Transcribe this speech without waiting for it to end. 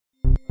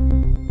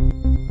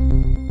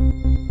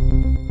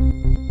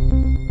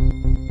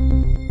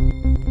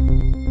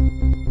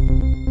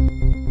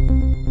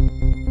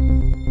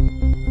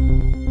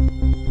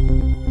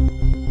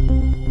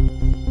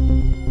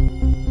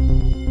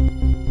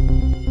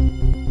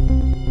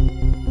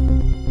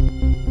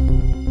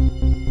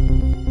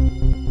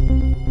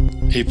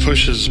He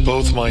pushes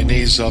both my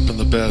knees up in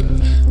the bed,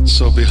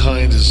 so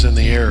behind is in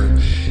the air,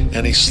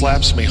 and he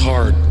slaps me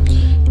hard.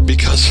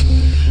 Because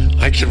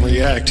I can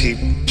react, he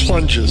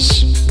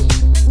plunges.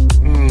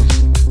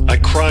 I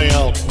cry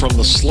out from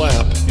the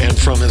slap and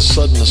from his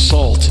sudden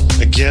assault,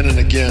 again and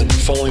again,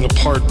 falling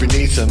apart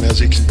beneath him as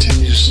he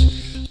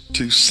continues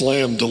to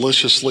slam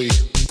deliciously.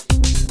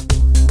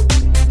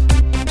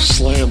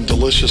 Slam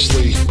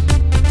deliciously.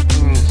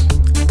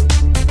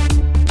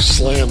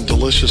 Slam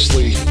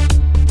deliciously.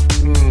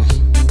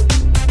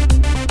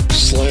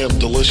 Slam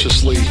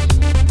deliciously.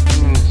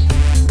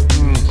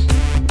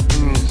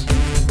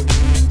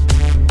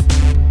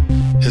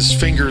 His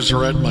fingers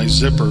are at my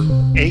zipper,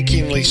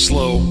 achingly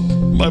slow.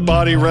 My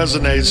body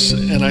resonates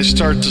and I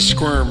start to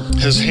squirm.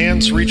 His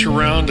hands reach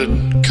around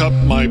and cup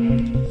my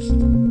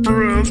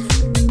breath.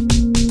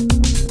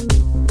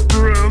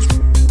 Breath.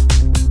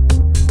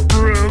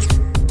 Breath.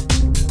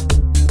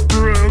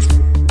 Breath.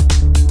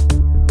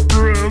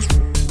 Breath.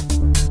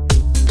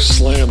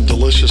 Slam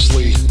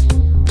deliciously.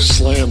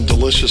 Slam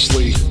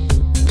deliciously.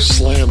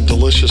 Slam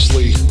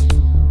deliciously.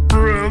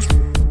 Breath.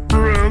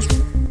 Breath.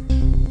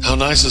 How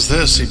nice is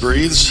this? He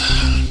breathes.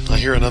 I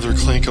hear another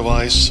clink of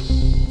ice,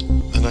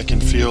 and I can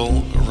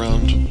feel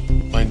around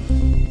my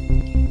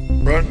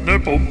right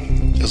nipple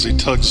as he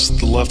tugs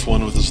the left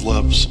one with his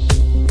lips.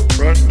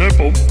 Right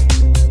nipple.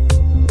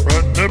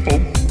 Right nipple.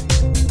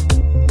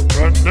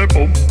 Right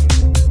nipple.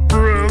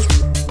 Breath.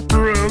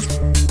 Breath.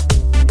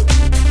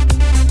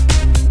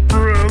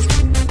 Breath.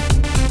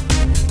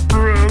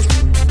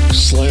 Breath.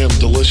 Slam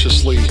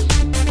deliciously.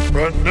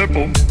 Right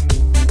nipple.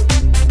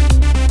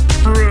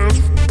 Breath.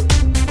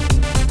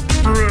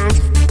 Breath.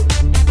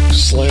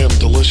 Slam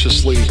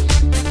deliciously.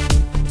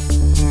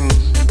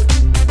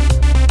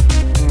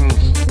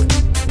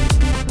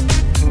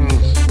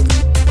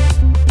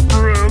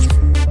 Breath.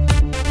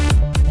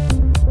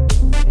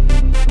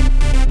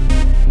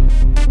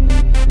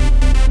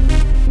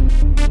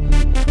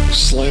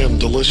 Slam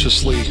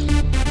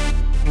deliciously.